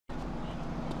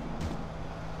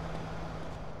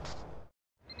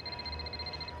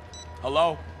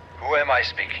Hello? Who am I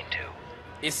speaking to?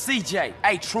 It's CJ.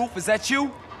 Hey, Truth, is that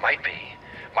you? Might be.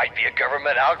 Might be a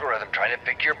government algorithm trying to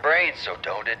pick your brains, so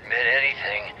don't admit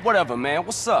anything. Whatever, man.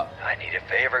 What's up? I need a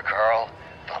favor, Carl.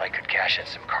 Thought I could cash in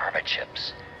some karma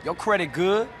chips. Your credit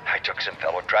good? I took some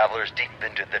fellow travelers deep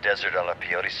into the desert on a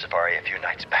Peyote safari a few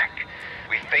nights back.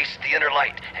 We faced the inner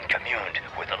light and communed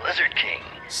with the Lizard King.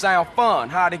 Sound fun.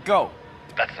 How'd it go?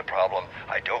 That's the problem.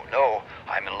 I don't know.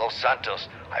 I'm in Los Santos.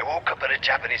 I woke up at a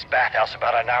Japanese bathhouse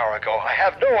about an hour ago. I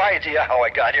have no idea how I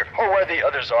got here or where the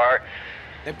others are.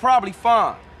 They're probably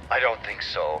fine. I don't think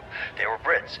so. They were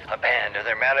Brits, a band, and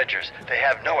their managers. They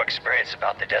have no experience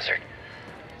about the desert.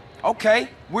 Okay,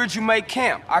 where'd you make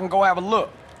camp? I can go have a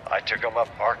look. I took them up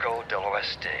Arco del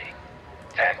Oeste.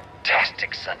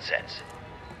 Fantastic sunsets.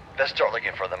 Let's start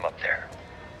looking for them up there.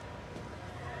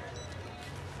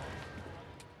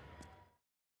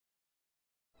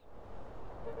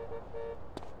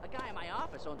 A guy in my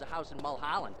office owns a house in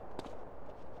Mulholland.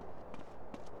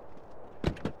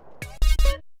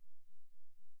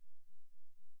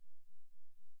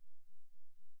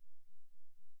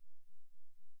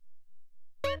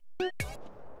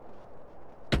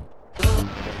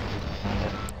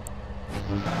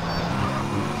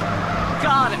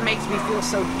 God, it makes me feel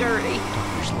so dirty.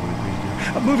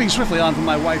 Moving swiftly on from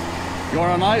my wife. You're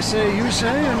an I say, you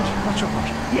say, and what's your part?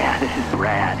 Yeah, this is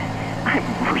Brad. I'm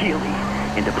really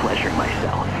into pleasuring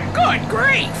myself. Good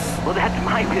grief! Well, that's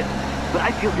my business, but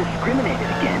I feel discriminated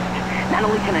against. Not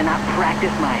only can I not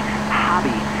practice my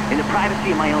hobby in the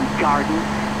privacy of my own garden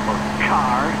or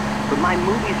car, but my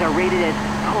movies are rated as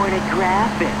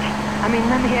pornographic. I mean,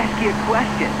 let me ask you a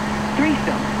question.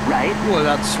 Threesome, right? Well,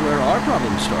 that's where our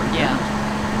problem started. Yeah.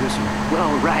 Listen.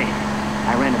 Well, right.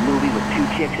 I ran a movie with 2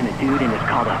 chicks and a dude, and it's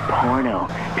called a porno.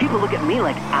 People look at me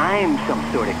like I'm some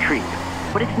sort of creep,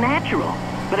 but it's natural.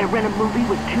 But I ran a movie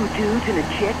with 2 dudes and a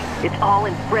chick. It's all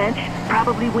in French,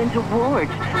 probably wins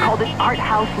awards. Called an art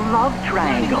house love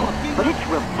triangle. But it's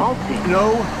revolting.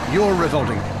 No, you're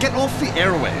revolting. Get off the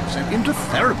airwaves and into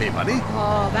therapy, buddy.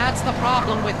 Oh, that's the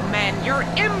problem with men. You're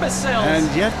imbeciles. And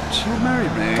yet, you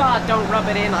married me. God, don't rub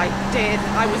it in. I did.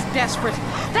 I was desperate.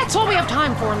 That's all we have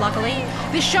time for, luckily.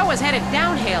 This show is headed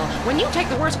downhill. When you take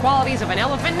the worst qualities of an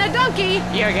elephant and a donkey,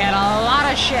 you get a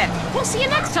lot of shit. We'll see you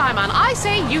next time on I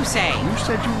Say, You Say. You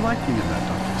said you liked me in that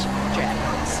donkey's.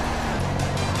 Jackass.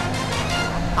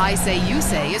 I Say You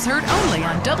Say is heard only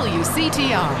on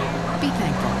WCTR. Be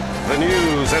thankful. The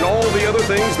news and all the other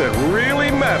things that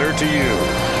really matter to you.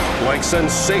 Like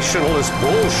sensationalist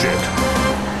bullshit.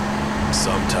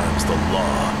 Sometimes the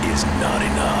law is not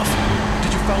enough.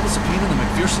 Did you file the subpoena in the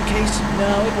McPherson case? No,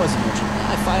 it wasn't urgent.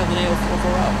 I filed an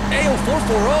AO440.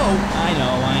 AO440? I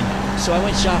know. So I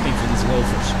went shopping for these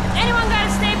loafers. Anyone got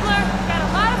a stapler? Got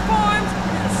a lot of forms.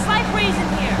 There's a slight reason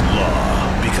here.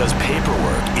 Law, because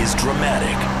paperwork is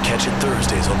dramatic. Catch it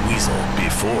Thursdays on Weasel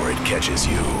before it catches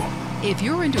you. If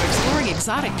you're into exploring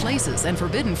exotic places and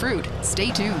forbidden fruit, stay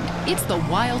tuned. It's The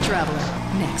Wild Traveler.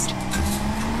 Next.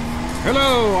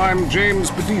 Hello, I'm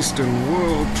James Badiston,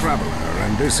 World Traveler,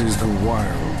 and this is The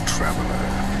Wild Traveler.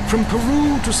 From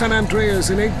Peru to San Andreas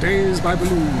in 8 days by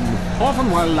balloon.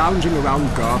 Often while lounging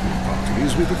around garden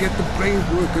parties, we forget the brave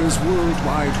workers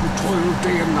worldwide who toil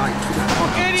day and night for the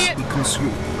products we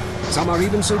consume. Some are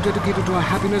even so dedicated to our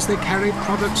happiness they carry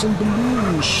products in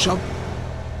balloons shoved.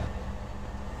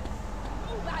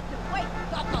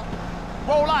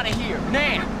 Roll out of here,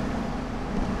 now!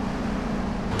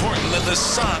 Important that the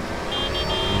sun...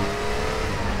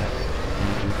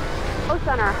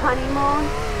 On our honeymoon,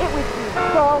 it was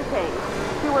revolting.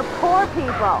 We were poor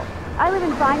people. I live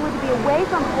in Vinewood to be away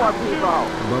from poor people.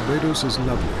 Barbados is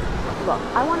lovely. Look,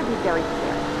 I want to be very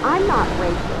clear. I'm not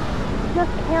racist.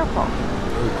 Just careful.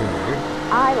 Okay.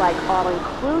 I like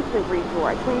all-inclusive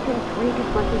resorts where you can drink as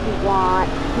much as you want,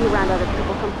 be around other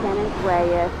people from San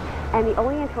Andreas, and the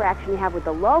only interaction you have with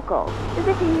the locals is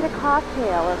if you need a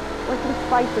cocktail or some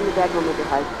spice in the bedroom with your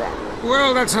husband.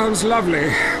 Well, that sounds lovely.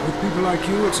 With people like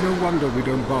you, it's no wonder we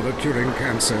don't bother curing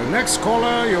cancer. Next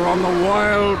caller, you're on The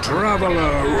Wild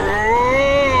Traveler.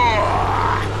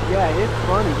 Yeah, it's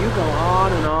funny. You go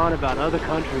on and on about other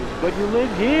countries, but you live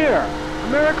here.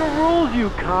 America rules, you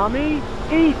commie.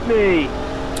 Eat me.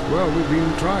 Well, we've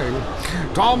been trying.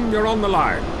 Tom, you're on the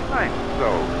line. I'm so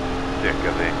sick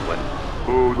of England.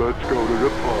 Oh, let's go to the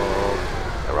pub.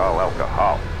 They're all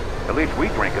alcohol. At least we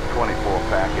drink a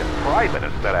 24-pack in private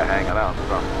instead of hanging out in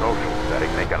some social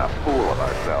setting making a fool of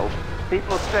ourselves.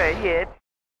 People say it.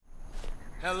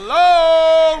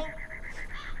 Hello?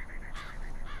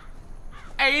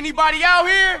 Hey, anybody out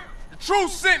here? The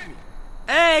truth sent me.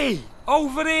 Hey,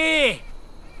 over there.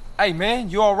 Hey, man,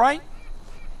 you all right?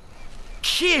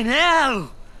 Fucking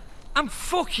hell! I'm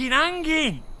fucking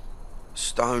hanging!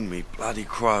 Stone me bloody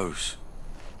crows.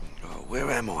 Oh, where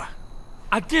am I?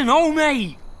 I dunno,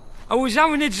 mate. I was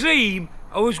having a dream.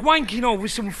 I was wanking over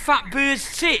some fat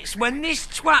bird's tits when this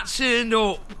twat turned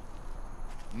up.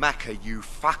 Macca, you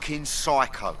fucking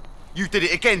psycho. You did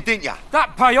it again, didn't ya?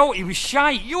 That peyote was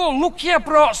shite. You're lucky I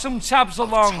brought some tabs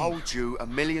along. I told you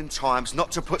 1,000,000 times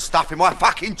not to put stuff in my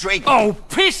fucking drink. Oh,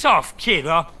 piss off,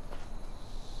 kidder.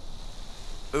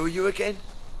 Who are you again?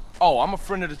 Oh, I'm a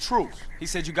friend of the truth. He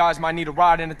said you guys might need a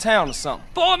ride into town or something.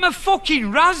 But I'm a fucking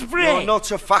raspberry. You're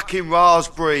not a fucking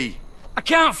raspberry. I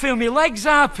can't feel my legs,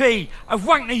 RP. I've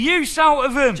wanked the use out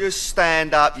of them. Just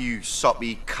stand up, you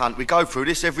soppy cunt. We go through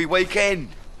this every weekend.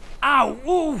 Ow,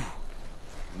 ooh.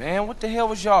 Man, what the hell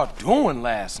was y'all doing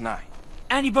last night?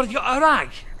 Anybody got a rag?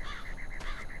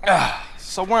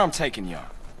 So where I'm taking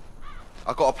y'all?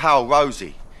 I got a pal,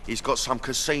 Rosie. He's got some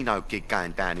casino gig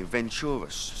going down in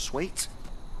Venturas. Sweet?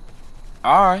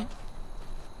 All right.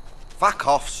 Fuck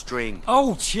off, String.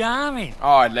 Oh, charming.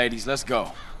 All right, ladies, let's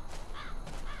go.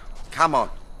 Come on,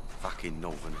 fucking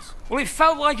northerners. Well, it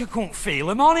felt like I couldn't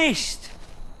feel him, honest.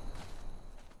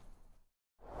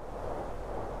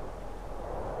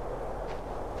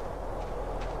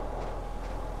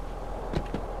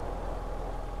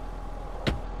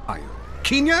 Are you?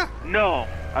 Kenya? No,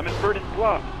 I'm in Verdant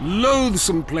Bluff.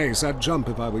 Loathsome place. I'd jump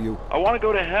if I were you. I want to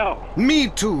go to hell. Me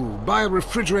too. Buy a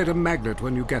refrigerator magnet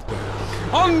when you get there.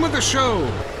 On with the show.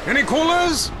 Any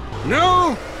callers?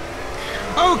 No?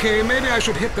 Okay, maybe I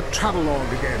should hit the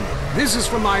travelogue again. This is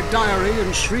from my diary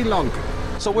in Sri Lanka.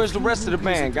 So where's the rest of the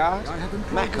band, guys?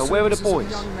 Macca, where are the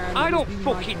boys? I don't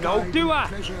fucking know, do I?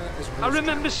 I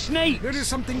remember snakes. There is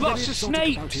something Lots of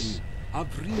snakes.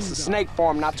 It's a snake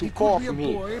farm not too far from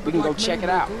here. We can go check it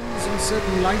out. In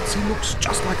certain lights, he looks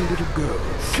just like a little girl.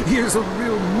 He is a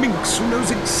real minx who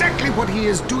knows exactly what he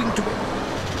is doing to it.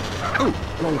 Oh,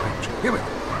 wrong page. Here we go.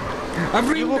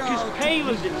 You look as pale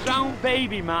as a drowned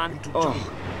baby, man.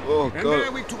 Oh, and God.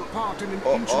 there we took part in an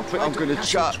I ancient think I'm gonna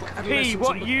chuck. P,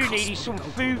 what you need is some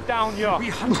food down here. We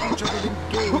hunt each other in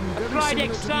game. A fried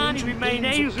exani with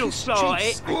mayonnaise will sort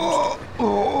it. Oh,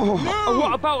 And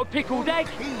what about a pickled egg?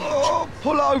 oh,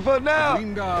 pull over now.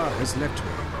 Linda has left me.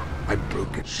 I'm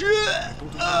broken. It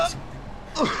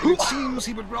seems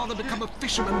he would rather become a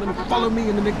fisherman than follow me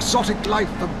in an exotic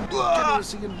life of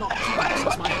degeneracy and not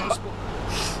since my houseboat.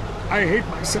 I hate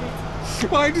myself.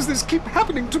 Why does this keep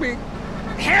happening to me?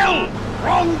 Hell!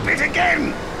 Wrong bit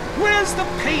again! Where's the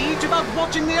page about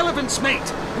watching the elephants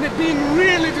mate? And it being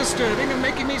really disturbing and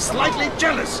making me slightly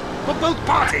jealous for both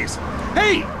parties.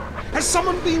 Hey! Has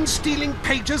someone been stealing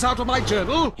pages out of my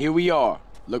journal? Here we are.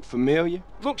 Look familiar?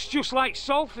 Looks just like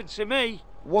Salford to me.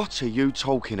 What are you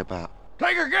talking about?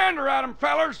 Take a gander at him,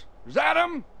 fellers. Is that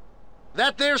him?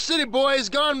 That there city boy has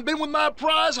gone and been with my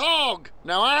prize hog.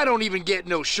 Now I don't even get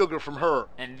no sugar from her.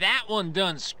 And that one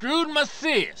done screwed my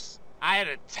sis. I had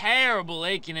a terrible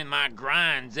aching in my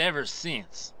grinds ever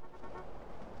since.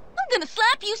 I'm gonna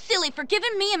slap you silly for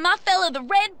giving me and my fella the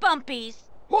red bumpies.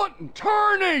 What in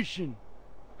tarnation?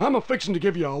 I'm a-fixin' to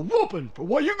give you a whooping for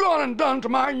what you gone and done to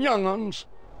my young'uns.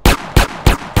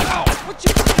 Ow! What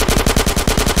you...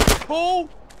 Fool!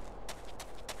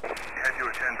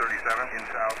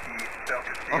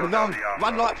 Oh no,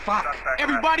 run like fuck.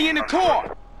 Everybody in the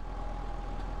car!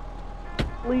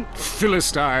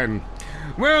 Philistine.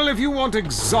 Well, if you want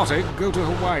exotic, go to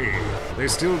Hawaii. They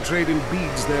still trade in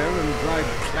beads there and dried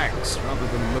planks rather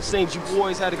than... Seems you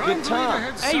boys had a good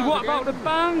time. Hey, what about the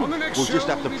band? We'll just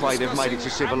have to pray they've made it to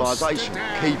civilization.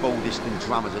 Keyboardists and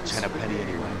drummers are 10 a penny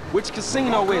anyway. Which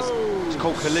casino is it? It's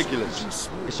called Caligula's.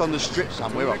 It's on the strip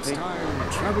somewhere, I think.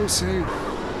 Travel safe.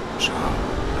 Ciao.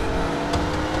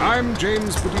 I'm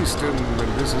James Pedeaston,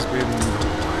 and this has been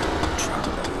Wild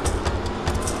Traveler.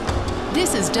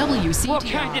 This is WCTR. What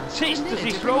kind of tits does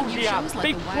this Rosie have?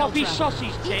 Big floppy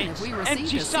sausage tits,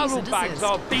 empty saddlebags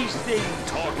or beastie?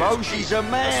 Rosie's a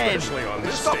man.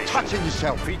 Stop touching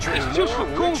yourself. It's just for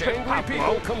comfort,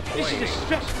 Pablo. This is a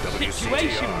stressful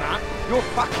situation, man. You're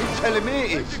fucking telling me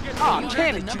it is. Ah,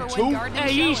 can it, you two?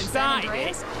 Hey, you started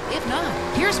it. If not,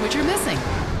 here's what you're missing.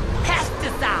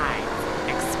 Pesticides.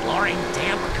 Exploring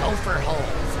damp gopher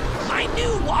holes. My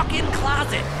new walk-in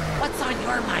closet. What's on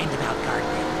your mind about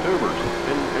gardening? Tubers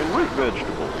and root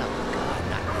vegetables.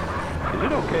 Is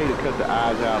it okay to cut the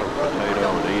eyes out of a potato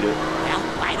and eat it? Well,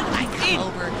 why don't I come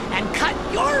over and cut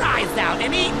your eyes out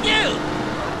and eat you?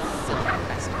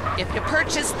 If you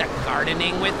purchase the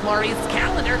Gardening with Maurice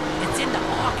calendar, it's in the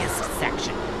August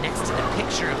section, next to the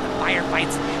picture of the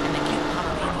firefights and the cute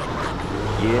Pomeranian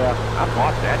puppy. Yeah, I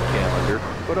bought that calendar,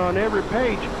 but on every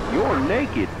page, you're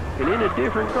naked. working in a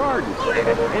different garden.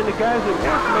 And the guys at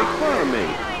work make fun of me.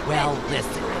 Well,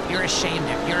 listen, if you're ashamed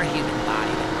of your human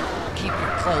body, then keep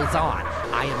your clothes on.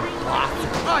 I am Blossom.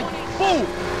 Oh, you fool!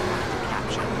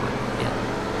 Capture on film.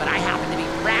 But I happen to be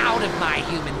proud of my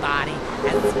human body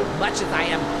as much as I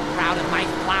am proud of my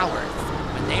flowers.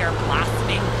 When they are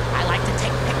blossoming, I like to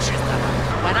take pictures of them.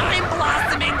 When I'm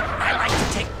blossoming, I like to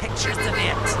take pictures of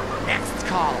it. Next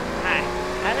call. Hi,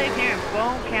 I live here in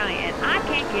Bone County, and I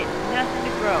can't get nothing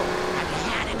to grow. Have you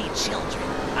had any children?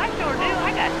 I sure do.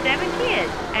 I got 7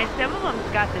 kids, and some of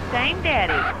them's got the same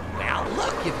daddy. Well,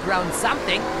 look, you've grown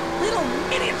something. Little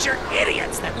miniature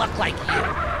idiots that look like you.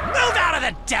 Move out of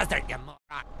the desert, you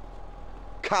moron.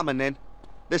 Come on then.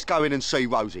 Let's go in and see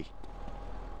Rosie.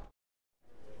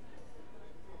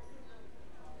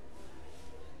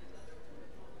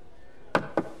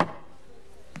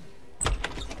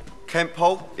 Kent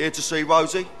Paul, here to see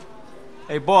Rosie.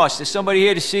 Hey, boss, there's somebody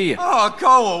here to see you. Oh,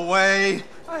 go away.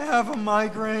 I have a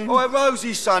migraine. Oh,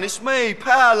 Rosie, son, it's me,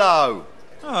 Paolo.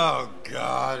 Oh,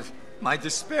 God. My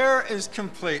despair is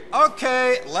complete.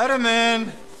 Okay, let him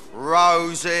in.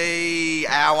 Rosie,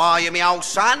 how are you, me old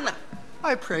son?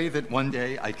 I pray that one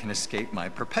day I can escape my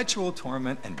perpetual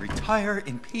torment and retire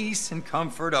in peace and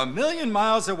comfort 1,000,000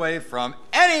 miles away from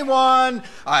anyone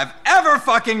I've ever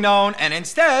fucking known, and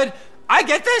instead, I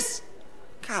get this?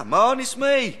 Come on, it's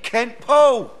me, Kent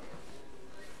Paul.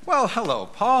 Well, hello,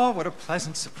 Paul. What a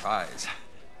pleasant surprise.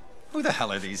 Who the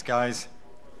hell are these guys?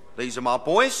 These are my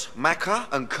boys,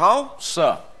 Macca and Cole.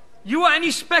 Sir. You want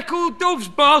any speckled doves,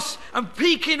 boss? I'm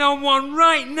peeking on one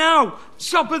right now.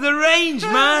 Top of the range,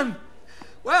 man.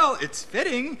 Well, it's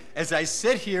fitting as I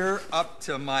sit here up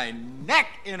to my neck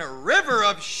in a river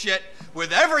of shit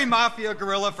with every mafia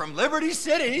gorilla from Liberty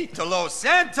City to Los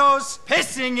Santos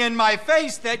pissing in my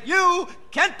face that you,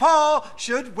 Kent Paul,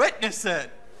 should witness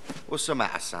it. What's the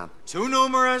matter, son? Too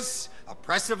numerous,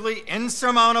 oppressively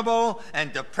insurmountable,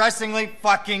 and depressingly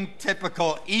fucking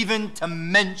typical even to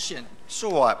mention. It's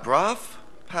all right, bruv.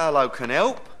 Paolo can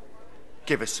help.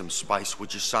 Give us some space,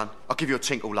 would you, son? I'll give you a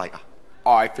tinkle later.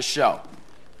 All right, for sure.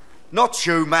 Not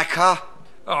you, Macca.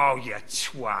 Oh, you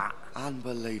twat.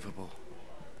 Unbelievable.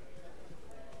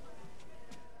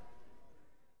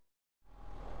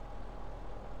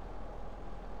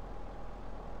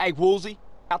 Hey, Woolsey,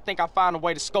 I think I found a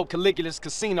way to scope Caligula's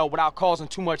casino without causing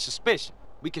too much suspicion.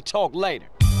 We could talk later.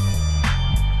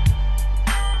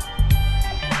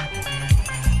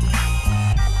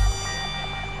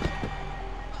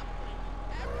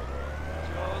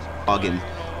 And,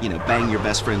 bang your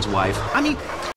best friend's wife. I mean,